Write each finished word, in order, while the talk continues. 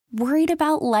Worried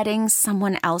about letting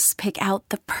someone else pick out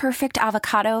the perfect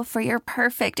avocado for your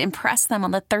perfect impress them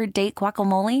on the third date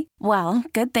guacamole? Well,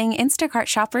 good thing Instacart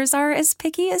shoppers are as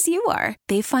picky as you are.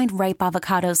 They find ripe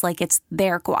avocados like it's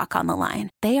their guac on the line.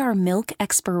 They are milk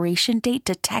expiration date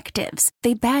detectives.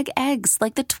 They bag eggs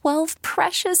like the 12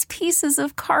 precious pieces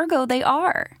of cargo they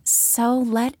are. So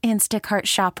let Instacart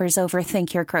shoppers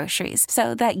overthink your groceries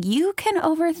so that you can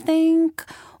overthink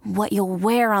what you'll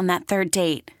wear on that third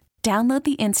date. Download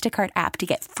the Instacart app to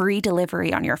get free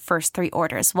delivery on your first 3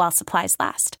 orders while supplies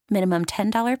last. Minimum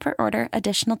 $10 per order.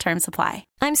 Additional terms apply.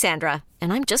 I'm Sandra,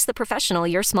 and I'm just the professional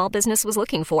your small business was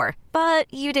looking for.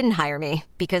 But you didn't hire me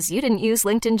because you didn't use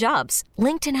LinkedIn Jobs.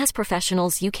 LinkedIn has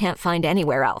professionals you can't find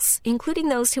anywhere else, including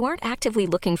those who aren't actively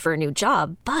looking for a new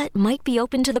job, but might be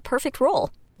open to the perfect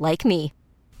role, like me.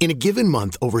 In a given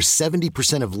month, over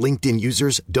 70% of LinkedIn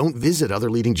users don't visit other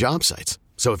leading job sites.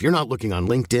 So if you're not looking on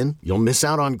LinkedIn, you'll miss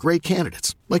out on great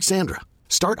candidates like Sandra.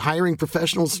 Start hiring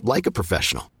professionals like a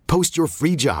professional. Post your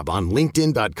free job on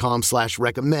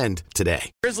linkedin.com/recommend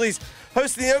today. Grizzlies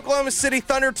hosting the Oklahoma City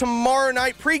Thunder tomorrow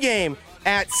night pregame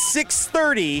at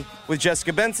 6:30 with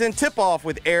Jessica Benson. Tip-off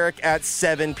with Eric at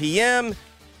 7 p.m.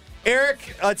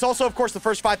 Eric, it's also, of course, the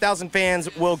first 5,000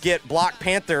 fans will get Black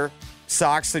Panther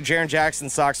socks, the Jaren Jackson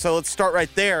socks. So let's start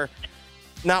right there.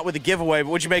 Not with a giveaway,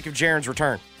 but what'd you make of Jaren's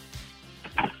return?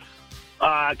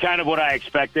 Kind of what I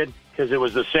expected, because it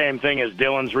was the same thing as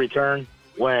Dylan's return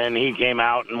when he came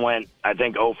out and went, I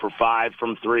think, 0 for 5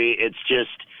 from 3.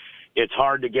 It's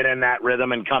hard to get in that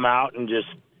rhythm and come out and just,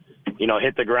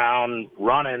 hit the ground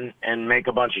running and make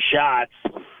a bunch of shots.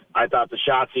 I thought the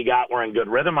shots he got were in good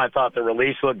rhythm. I thought the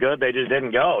release looked good. They just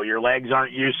didn't go. Your legs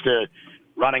aren't used to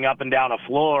running up and down a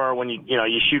floor when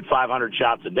you shoot 500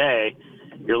 shots a day.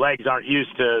 Your legs aren't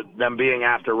used to them being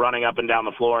after running up and down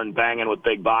the floor and banging with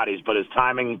big bodies. But his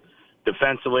timing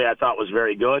defensively, I thought, was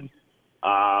very good.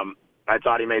 I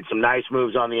thought he made some nice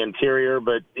moves on the interior,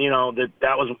 but,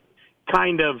 that was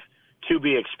kind of to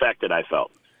be expected, I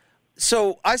felt.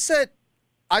 So I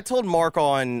told Mark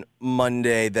on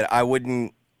Monday that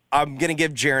I'm going to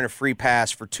give Jaren a free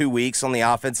pass for 2 weeks on the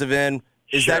offensive end.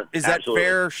 Is that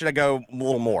fair, or should I go a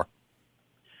little more?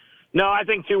 No, I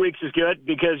think 2 weeks is good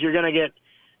because you're going to get –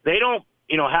 they don't,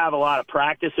 have a lot of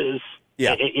practices,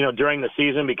 during the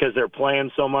season because they're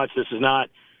playing so much. This is not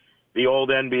the old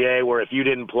NBA where if you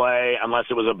didn't play, unless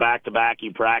it was a back-to-back,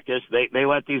 you practiced. They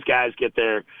let these guys get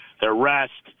their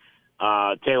rest.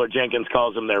 Taylor Jenkins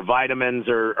calls them their vitamins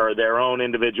or their own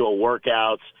individual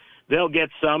workouts. They'll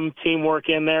get some teamwork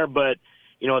in there, but,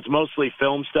 it's mostly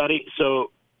film study.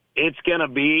 So it's going to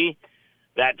be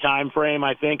that time frame,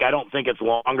 I think. I don't think it's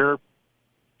longer.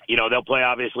 They'll play,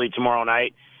 obviously, tomorrow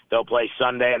night. They'll play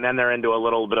Sunday, and then they're into a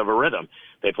little bit of a rhythm.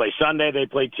 They play Sunday, they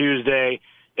play Tuesday,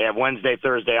 they have Wednesday,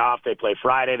 Thursday off, they play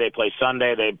Friday, they play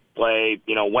Sunday, they play,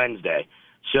 Wednesday.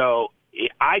 So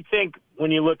I think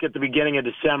when you look at the beginning of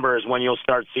December is when you'll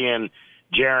start seeing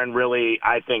Jaren really,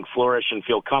 I think, flourish and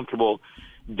feel comfortable.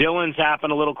 Dylan's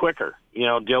happened a little quicker.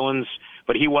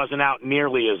 But he wasn't out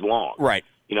nearly as long. Right.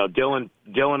 Dylan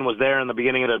was there in the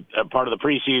beginning of the part of the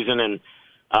preseason, and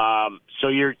so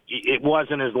it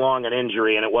wasn't as long an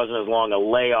injury and it wasn't as long a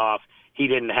layoff. He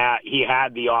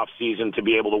had the off season to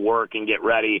be able to work and get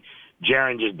ready.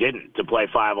 Jaren just didn't to play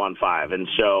 5-on-5, and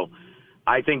so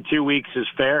I think 2 weeks is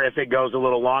fair. If it goes a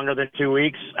little longer than 2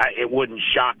 weeks, it wouldn't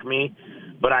shock me.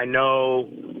 But I know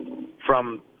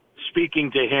from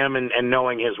speaking to him and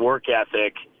knowing his work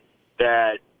ethic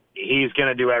that he's going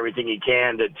to do everything he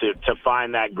can to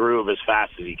find that groove as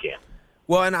fast as he can.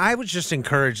 Well, and I was just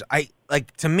encouraged.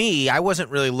 To me, I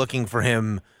wasn't really looking for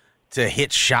him to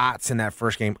hit shots in that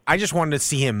first game. I just wanted to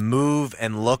see him move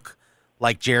and look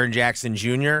like Jaren Jackson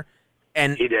Jr.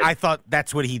 And I thought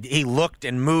that's what he looked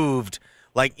and moved.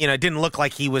 It didn't look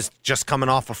like he was just coming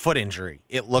off a foot injury.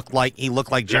 He looked like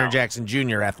Jaren Jackson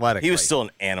Jr. athletically. He was still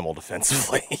an animal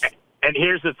defensively. And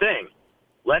here's the thing.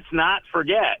 Let's not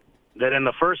forget that in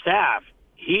the first half,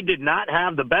 he did not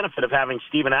have the benefit of having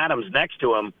Steven Adams next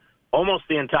to him almost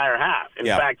the entire half. In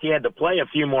fact, he had to play a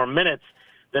few more minutes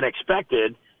than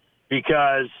expected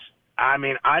because, I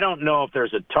don't know if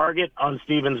there's a target on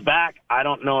Steven's back. I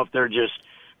don't know if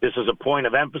this is a point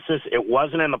of emphasis. It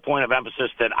wasn't in the point of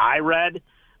emphasis that I read.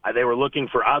 They were looking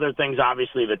for other things.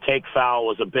 Obviously, the take foul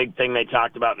was a big thing they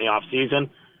talked about in the offseason.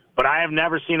 But I have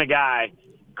never seen a guy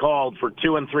called for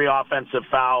 2 and 3 offensive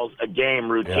fouls a game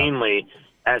routinely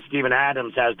as Steven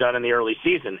Adams has done in the early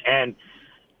season. And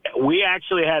we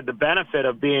actually had the benefit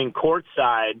of being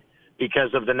courtside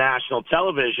because of the national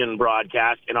television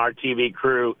broadcast, and our TV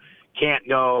crew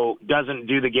doesn't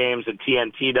do the games that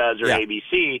TNT does or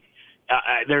ABC.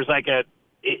 There's like a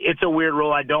it's a weird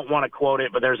rule. I don't want to quote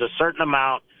it, but there's a certain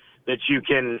amount that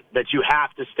you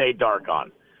have to stay dark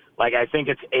on. Like, I think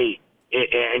it's 8,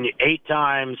 and 8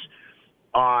 times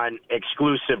on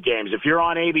exclusive games. If you're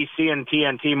on ABC and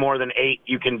TNT more than 8,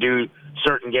 you can do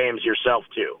certain games yourself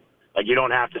too. Like, you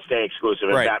don't have to stay exclusive,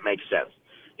 if that makes sense.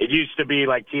 It used to be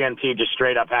like TNT just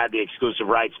straight up had the exclusive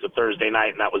rights to Thursday night,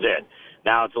 and that was it.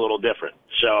 Now it's a little different.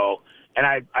 So, and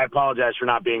I apologize for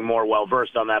not being more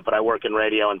well-versed on that, but I work in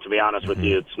radio, and to be honest with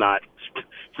you, it's not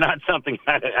something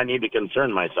that I need to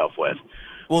concern myself with.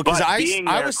 Well, because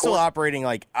I was still operating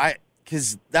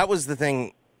because that was the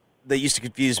thing that used to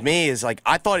confuse me is, like,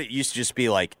 I thought it used to just be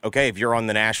like, okay, if you're on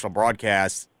the national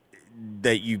broadcast,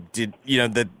 that you did,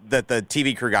 that the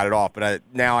TV crew got it off, but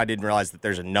now I didn't realize that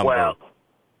there's a number. Well,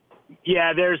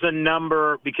 yeah, there's a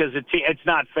number because it's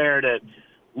not fair to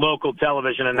local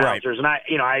television announcers, and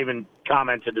I even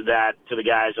commented to that to the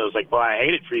guys. I was like, well, I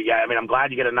hate it for you guys. I mean, I'm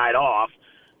glad you get a night off,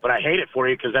 but I hate it for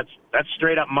you because that's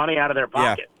straight up money out of their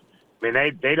pocket. Yeah. I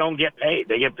mean, they don't get paid.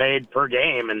 They get paid per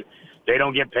game, and they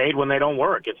don't get paid when they don't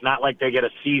work. It's not like they get a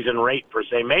season rate per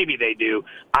se. Maybe they do.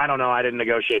 I don't know. I didn't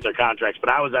negotiate their contracts, but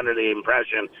I was under the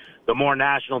impression the more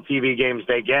national TV games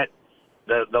they get,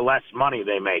 the less money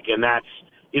they make. And that's,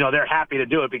 they're happy to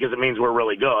do it because it means we're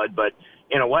really good. But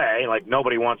in a way, like,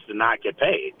 nobody wants to not get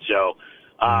paid. So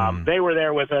they were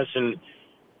there with us, and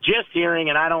just hearing,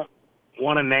 and I don't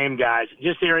want to name guys,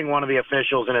 just hearing one of the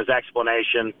officials and his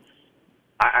explanation,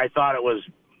 I thought it was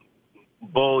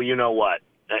bull, what.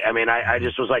 I mean, I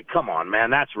just was like, come on, man,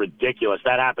 that's ridiculous.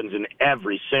 That happens in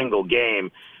every single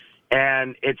game.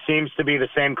 And it seems to be the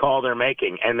same call they're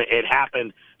making. And it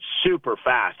happened super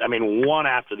fast. I mean, one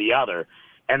after the other.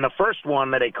 And the first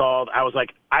one that they called, I was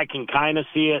like, I can kind of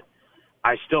see it.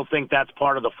 I still think that's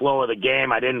part of the flow of the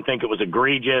game. I didn't think it was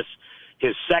egregious.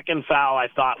 His second foul, I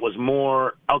thought, was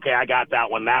more, okay, I got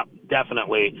that one, that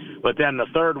definitely. But then the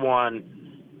third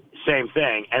one, same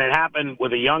thing. And it happened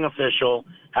with a young official,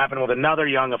 happened with another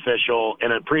young official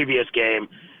in a previous game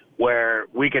where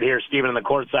we could hear Steven in the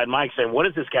courtside mic saying, what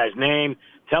is this guy's name?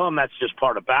 Tell him that's just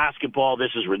part of basketball.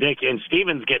 This is ridiculous. And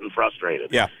Steven's getting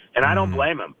frustrated. Yeah. And I don't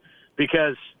blame him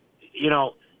because,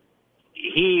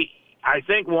 I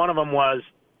think one of them was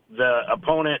the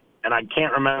opponent, and I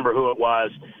can't remember who it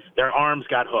was, their arms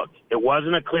got hooked. It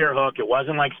wasn't a clear hook. It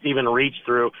wasn't like Steven reached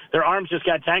through. Their arms just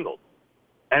got tangled.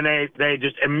 And they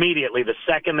just immediately, the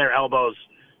second their elbows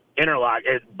interlock,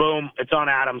 boom, it's on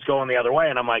Adams going the other way.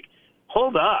 And I'm like,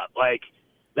 hold up. Like,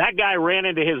 that guy ran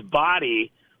into his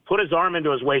body, put his arm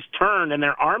into his waist, turned, and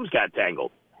their arms got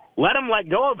tangled. Let him let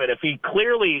go of it. If he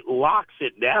clearly locks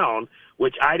it down,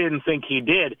 which I didn't think he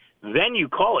did, then you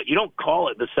call it. You don't call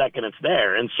it the second it's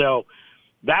there. And so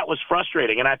that was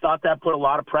frustrating. And I thought that put a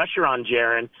lot of pressure on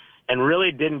Jaren and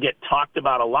really didn't get talked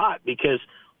about a lot because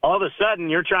all of a sudden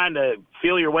you're trying to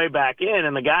feel your way back in,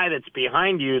 and the guy that's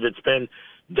behind you that's been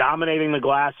dominating the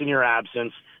glass in your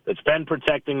absence, that's been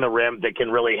protecting the rim, that can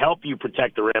really help you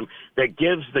protect the rim, that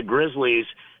gives the Grizzlies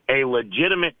a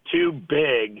legitimate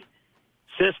too-big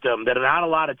system that not a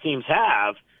lot of teams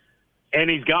have, and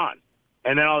he's gone.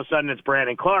 And then all of a sudden it's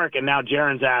Brandon Clark, and now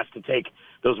Jaren's asked to take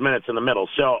those minutes in the middle.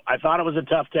 So I thought it was a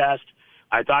tough test.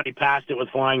 I thought he passed it with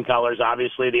flying colors.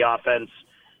 Obviously the offense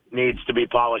needs to be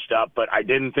polished up, but I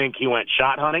didn't think he went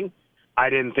shot hunting. I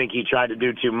didn't think he tried to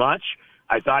do too much.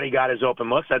 I thought he got his open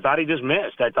looks. I thought he just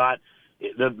missed. I thought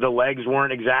the legs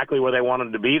weren't exactly where they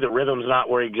wanted to be. The rhythm's not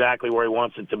exactly where he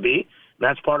wants it to be.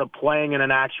 That's part of playing in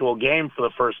an actual game for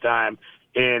the first time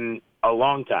in a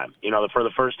long time, for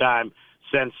the first time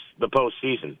since the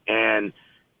postseason. And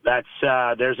that's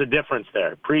there's a difference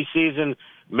there. Preseason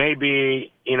may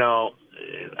be,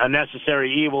 a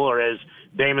necessary evil, or as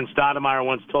Damon Stoudemire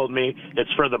once told me,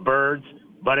 it's for the birds,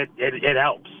 but it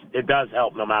helps. It does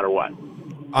help no matter what.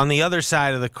 On the other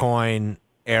side of the coin,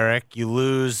 Eric, you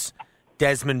lose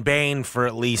Desmond Bane for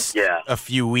at least a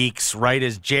few weeks, right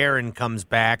as Jaren comes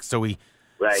back, so we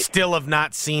still have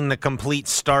not seen the complete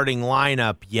starting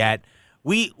lineup yet.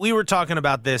 We were talking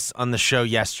about this on the show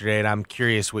yesterday, and I'm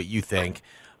curious what you think.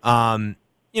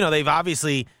 They've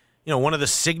obviously, one of the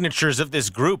signatures of this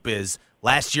group is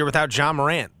last year without John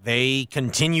Morant, they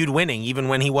continued winning even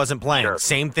when he wasn't playing. Sure.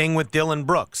 Same thing with Dillon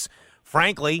Brooks.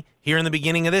 Frankly, here in the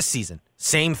beginning of this season,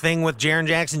 same thing with Jaren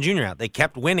Jackson Jr. out. They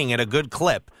kept winning at a good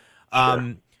clip.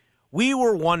 Sure. We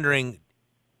were wondering,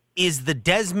 is the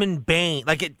Desmond Bane,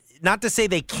 not to say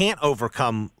they can't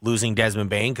overcome losing Desmond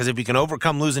Bane, because if you can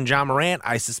overcome losing John Morant,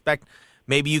 I suspect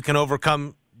maybe you can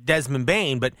overcome Desmond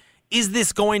Bane, but is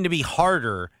this going to be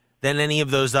harder than any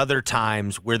of those other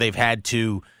times where they've had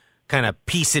to kind of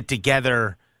piece it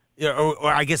together or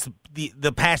I guess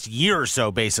the past year or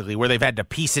so, basically, where they've had to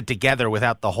piece it together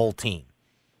without the whole team?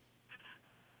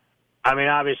 I mean,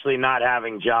 obviously not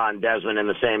having John Desmond in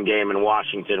the same game in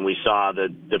Washington, we saw the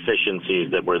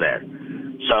deficiencies that were there.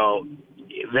 So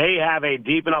they have a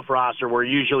deep enough roster where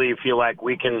usually you feel like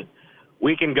we can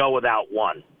go without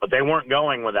one. But they weren't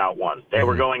going without one. They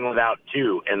were going without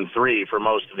 2 and 3 for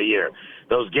most of the year.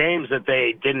 Those games that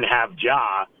they didn't have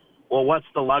Ja, well, what's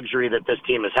the luxury that this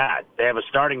team has had? They have a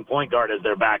starting point guard as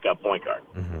their backup point guard.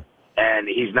 Mm-hmm. And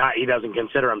he doesn't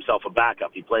consider himself a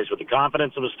backup. He plays with the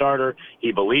confidence of a starter.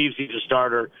 He believes he's a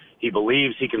starter. He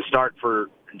believes he can start for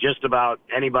just about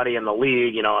anybody in the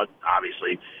league. You know,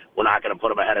 obviously, we're not going to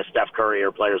put him ahead of Steph Curry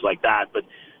or players like that. But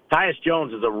Tyus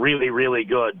Jones is a really, really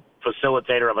good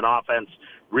facilitator of an offense,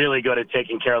 really good at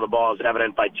taking care of the ball, as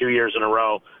evident by 2 years in a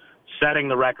row, setting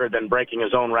the record, then breaking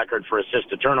his own record for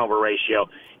assist-to-turnover ratio.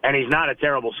 And he's not a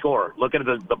terrible scorer. Look at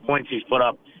the points he's put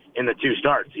up in the 2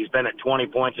 starts. He's been at 20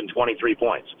 points and 23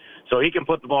 points. So he can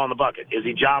put the ball in the bucket. Is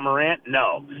he Ja Morant?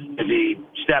 No. Is he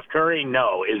Steph Curry?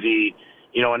 No. Is he,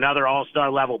 another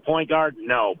all-star level point guard?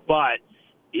 No. But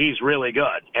he's really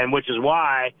good, and which is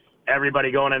why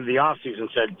everybody going into the offseason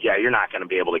said, yeah, you're not going to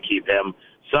be able to keep him.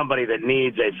 Somebody that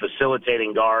needs a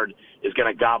facilitating guard is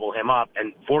going to gobble him up,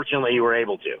 and fortunately you were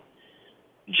able to.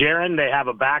 Jaren, they have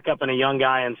a backup and a young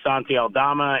guy in Santi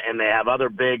Aldama, and they have other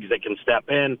bigs that can step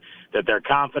in that they're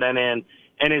confident in.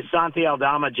 And is Santi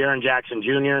Aldama Jaren Jackson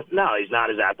Jr.? No, he's not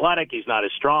as athletic. He's not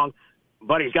as strong,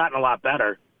 but he's gotten a lot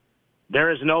better. There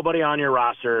is nobody on your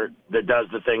roster that does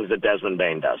the things that Desmond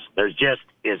Bane does. There just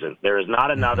isn't. There is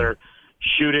not another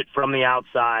shoot it from the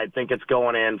outside, think it's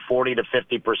going in 40 to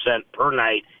 50% per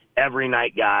night, every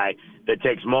night guy that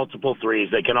takes multiple threes,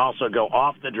 that can also go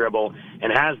off the dribble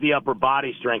and has the upper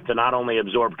body strength to not only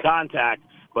absorb contact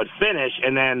but finish,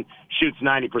 and then shoots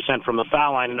 90% from the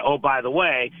foul line. And, oh, by the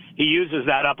way, he uses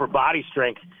that upper body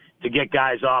strength to get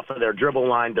guys off of their dribble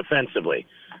line defensively.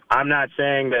 I'm not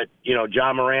saying that,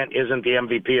 Ja Morant isn't the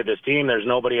MVP of this team. There's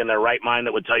nobody in their right mind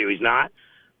that would tell you he's not.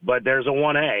 But there's a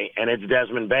 1A, and it's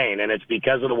Desmond Bane, and it's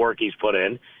because of the work he's put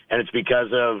in, and it's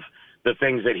because of the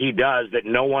things that he does that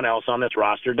no one else on this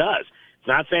roster does. It's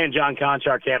not saying John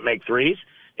Konchar can't make threes.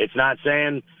 It's not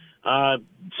saying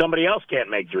somebody else can't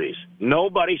make threes.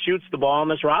 Nobody shoots the ball on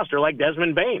this roster like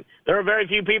Desmond Bane. There are very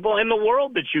few people in the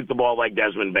world that shoot the ball like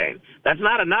Desmond Bane. That's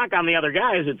not a knock on the other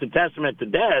guys. It's a testament to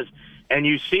Des, and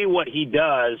you see what he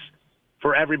does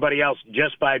for everybody else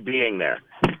just by being there.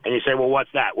 And you say, well,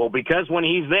 what's that? Well, because when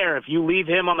he's there, if you leave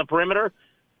him on the perimeter,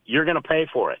 you're going to pay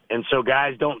for it. And so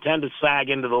guys don't tend to sag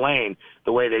into the lane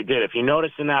the way they did. If you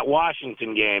noticed in that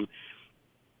Washington game,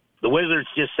 the Wizards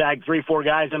just sagged 3-4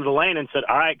 guys into the lane and said,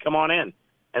 all right, come on in.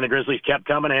 And the Grizzlies kept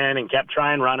coming in and kept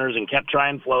trying runners and kept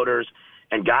trying floaters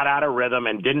and got out of rhythm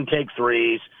and didn't take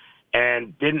threes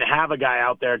and didn't have a guy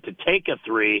out there to take a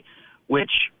three,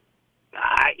 which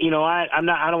I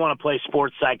don't want to play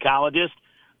sports psychologist.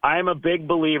 I'm a big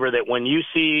believer that when you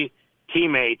see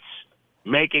teammates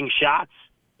making shots,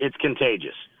 it's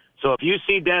contagious. So if you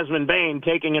see Desmond Bane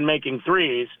taking and making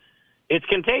threes, it's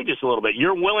contagious a little bit.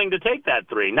 You're willing to take that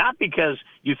three, not because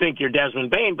you think you're Desmond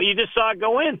Bane, but you just saw it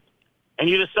go in, and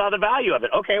you just saw the value of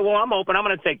it. Okay, well, I'm open. I'm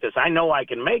going to take this. I know I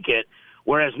can make it.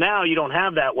 Whereas now you don't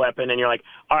have that weapon, and you're like,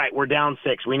 all right, we're down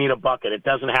 6. We need a bucket. It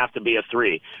doesn't have to be a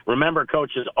 3. Remember,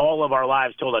 coaches all of our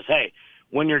lives told us, hey,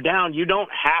 when you're down, you don't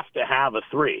have to have a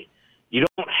 3. You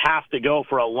don't have to go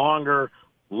for a longer,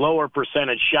 lower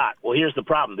percentage shot. Well, here's the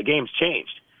problem. The game's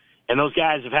changed. And those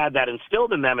guys have had that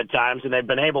instilled in them at times, and they've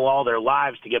been able all their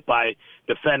lives to get by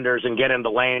defenders and get into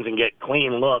lanes and get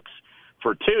clean looks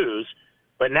for twos.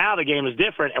 But now the game is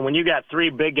different, and when you got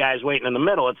 3 big guys waiting in the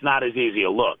middle, it's not as easy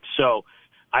a look. So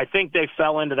I think they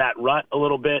fell into that rut a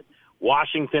little bit.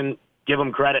 Washington, give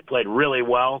them credit, played really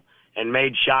well and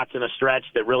made shots in a stretch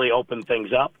that really opened things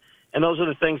up. And those are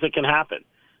the things that can happen.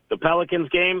 The Pelicans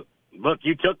game, look,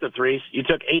 you took the threes. You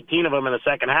took 18 of them in the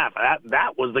second half.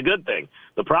 That was the good thing.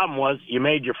 The problem was you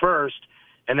made your first,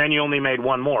 and then you only made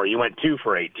one more. You went 2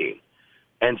 for 18.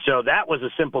 And so that was a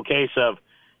simple case of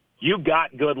you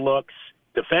got good looks.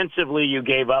 Defensively, you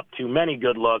gave up too many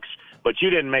good looks, but you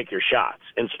didn't make your shots.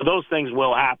 And so those things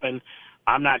will happen.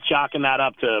 I'm not chalking that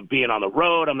up to being on the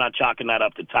road. I'm not chalking that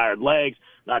up to tired legs.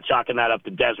 Not chalking that up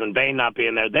to Desmond Bane not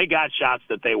being there. They got shots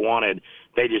that they wanted.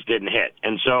 They just didn't hit.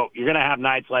 And so you're going to have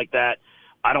nights like that.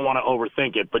 I don't want to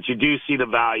overthink it, but you do see the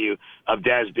value of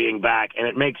Des being back, and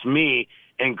it makes me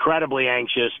incredibly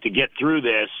anxious to get through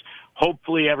this.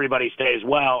 Hopefully everybody stays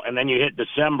well, and then you hit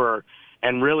December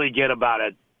and really get about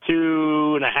a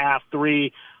 2.5,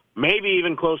 3, maybe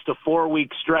even close to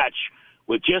 4-week stretch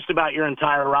with just about your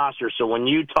entire roster. So when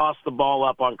you toss the ball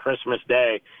up on Christmas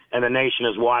Day and the nation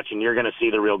is watching, you're going to see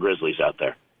the real Grizzlies out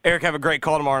there. Eric, have a great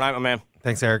call tomorrow night, my man.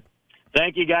 Thanks, Eric.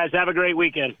 Thank you, guys. Have a great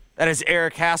weekend. That is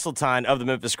Eric Hasseltine of the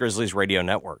Memphis Grizzlies Radio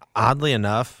Network. Oddly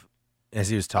enough, as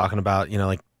he was talking about,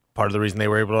 like part of the reason they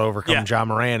were able to overcome John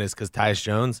Moran is because Tyus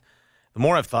Jones. The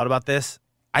more I've thought about this,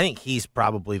 I think he's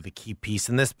probably the key piece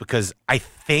in this because I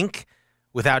think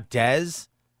without Dez,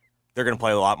 they're going to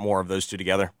play a lot more of those two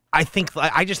together. I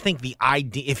just think the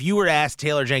idea, if you were to ask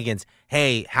Taylor Jenkins,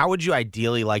 hey, how would you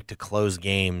ideally like to close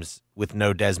games with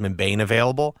no Desmond Bane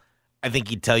available? I think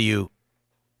he'd tell you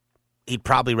he'd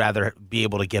probably rather be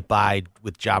able to get by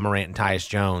with John Morant and Tyus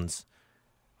Jones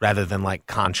rather than like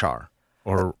Conchar.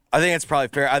 Or I think it's probably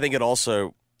fair. I think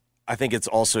it's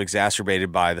also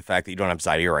exacerbated by the fact that you don't have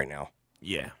Zaire right now.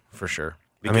 Yeah, for sure.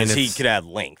 Because he could add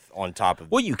length on top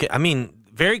of. Well, you could.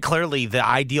 Very clearly, the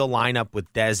ideal lineup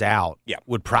with Dez out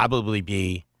would probably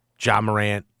be John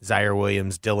Morant, Zaire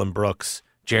Williams, Dylan Brooks,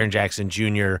 Jaren Jackson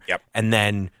Jr., and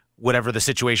then whatever the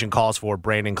situation calls for,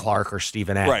 Brandon Clark or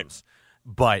Steven Adams.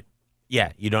 Right. But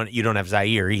yeah, you don't have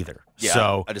Zaire either. Yeah,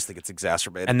 so I just think it's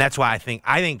exacerbated, and that's why I think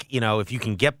if you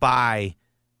can get by,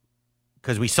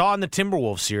 because we saw in the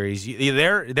Timberwolves series,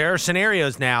 there are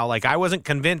scenarios now. Like I wasn't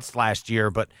convinced last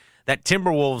year, but that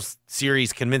Timberwolves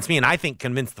series convinced me, and I think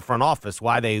convinced the front office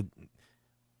why they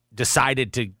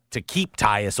decided to keep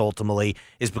Tyus ultimately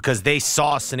is because they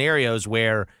saw scenarios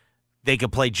where they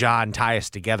could play John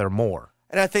Tyus together more.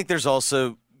 And I think there's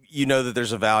also, that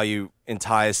there's a value in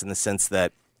Tyus in the sense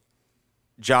that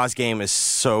Ja's game is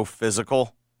so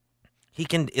physical. He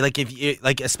can,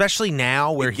 especially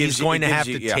now where he's going to have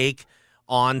to take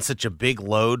on such a big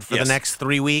load for the next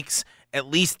 3 weeks, at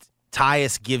least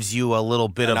Tyus gives you a little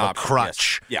bit of a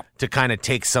crutch to kind of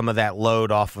take some of that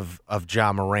load off of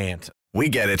Ja Morant. We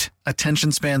get it.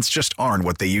 Attention spans just aren't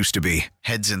what they used to be.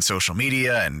 Heads in social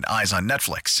media and eyes on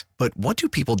Netflix. But what do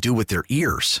people do with their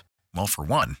ears? Well, for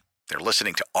one, they're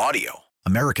listening to audio.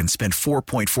 Americans spend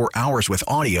 4.4 hours with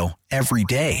audio every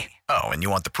day. Oh, and you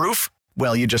want the proof?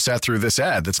 Well, you just sat through this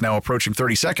ad that's now approaching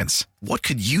 30 seconds. What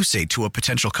could you say to a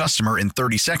potential customer in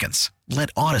 30 seconds?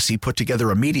 Let Odyssey put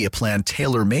together a media plan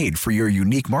tailor-made for your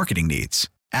unique marketing needs.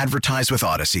 Advertise with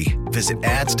Odyssey. Visit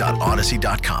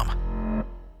ads.odyssey.com.